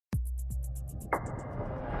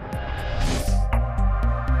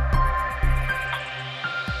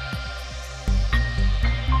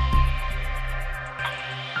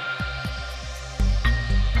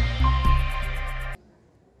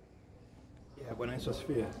Bwana Yesu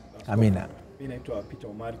asifiwe. Amina. Mimi naitwa Peter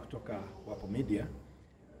Omari kutoka Wapo Media.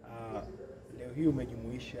 Leo hii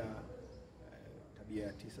umejumuisha tabia 9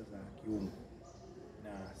 za kiungu. Na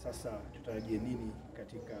sasa tutarajie nini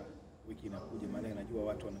katika wiki inakuja? Maana najua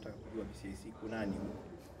watu wanataka kujua BCIC kunani huko.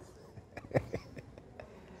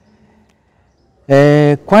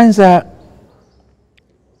 Kwanza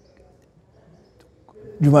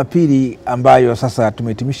Jumapili ambayo sasa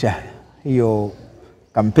tumehitimisha hiyo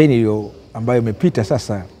kampeni hiyo ambayo imepita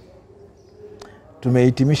sasa,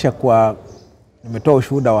 tumehitimisha kwa nimetoa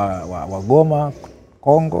ushuhuda wa Goma,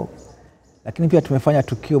 Kongo, lakini pia tumefanya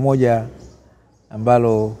tukio moja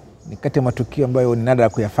ambalo ni kati ya matukio ambayo ni nadra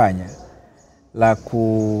kuyafanya, la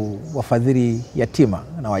kuwafadhili yatima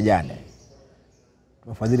na wajane.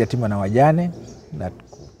 Tumefadhili yatima na wajane na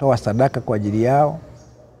kutoa sadaka kwa ajili yao.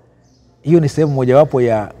 Hiyo ni sehemu mojawapo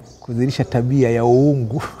ya kudhihirisha tabia ya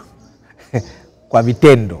uungu kwa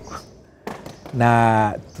vitendo,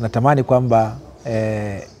 na tunatamani kwamba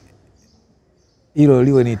hilo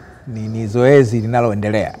liwe ni zoezi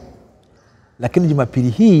linaloendelea. Lakini Jumapili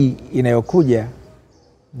hii inayokuja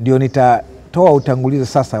ndio nitatoa utangulizi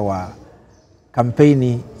sasa wa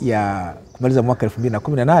kampeni ya kumaliza mwaka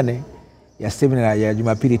 2018 ya semina ya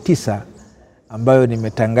Jumapili 9 ambayo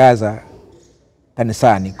nimetangaza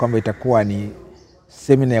kanisani kwamba itakuwa ni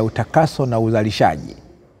semina ya utakaso na uzalishaji.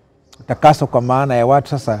 Utakaso kwa maana ya watu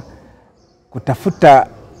sasa kutafuta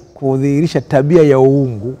kudhihirisha tabia ya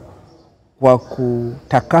uungu kwa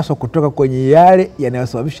kutakaswa kutoka kwenye yale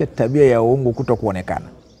yanayosababisha tabia ya uungu kutokuonekana.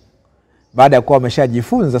 Baada ya kuwa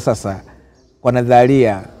wameshajifunza sasa kwa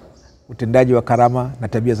nadharia utendaji wa karama na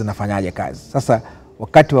tabia zinafanyaje kazi. Sasa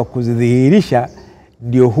wakati wa kuzidhihirisha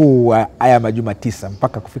ndio huu wa haya majuma 9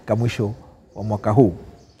 mpaka kufika mwisho wa mwaka huu.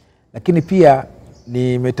 Lakini pia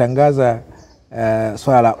nimetangaza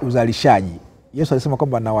swala la uzalishaji. Yesu alisema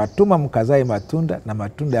kwamba na watuma mkazae matunda na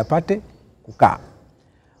matunda yapate kukaa.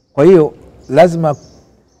 Kwa hiyo lazima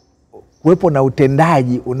kuwepo na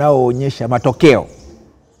utendaji unaoonyesha matokeo.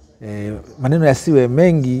 Maneno yasiwe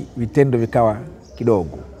mengi, vitendo vikawa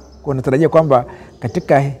kidogo. Kwa natarajia kwamba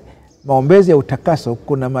katika maombezi ya utakaso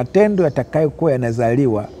kuna matendo yatakayokuwa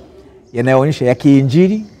yanazaliwa yanayoonyesha ya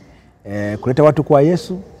kiinjili, kuleta watu kwa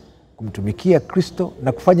Yesu, kumtumikia Kristo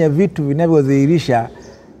na kufanya vitu vinavyodhihirisha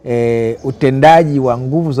utendaji wa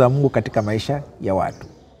nguvu za Mungu katika maisha ya watu.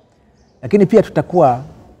 Lakini pia tutakuwa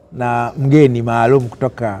na mgeni maalum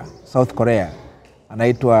kutoka South Korea,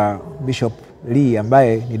 anaitwa Bishop Lee,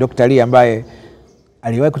 ambaye ni Dr. Lee ambaye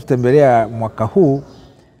aliwahi kututembelea mwaka huu.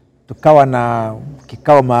 Tukawa na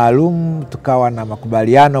kikao maalum, tukawa na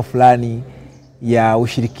makubaliano fulani ya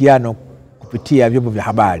ushirikiano kupitia vyombo vya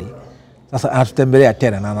habari. Sasa anatutembelea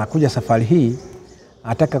tena na anakuja safari hii,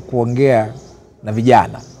 anataka kuongea na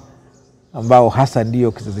vijana ambao hasa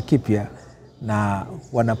ndio kizazi kipya, na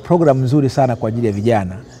wana program nzuri sana kwa ajili ya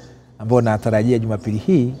vijana ambao natarajia Jumapili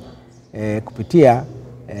hii kupitia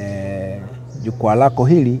jukwaa lako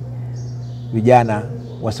hili vijana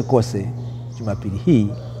wasikose Jumapili hii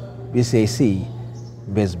BCIC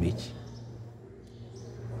Mbezi Beach.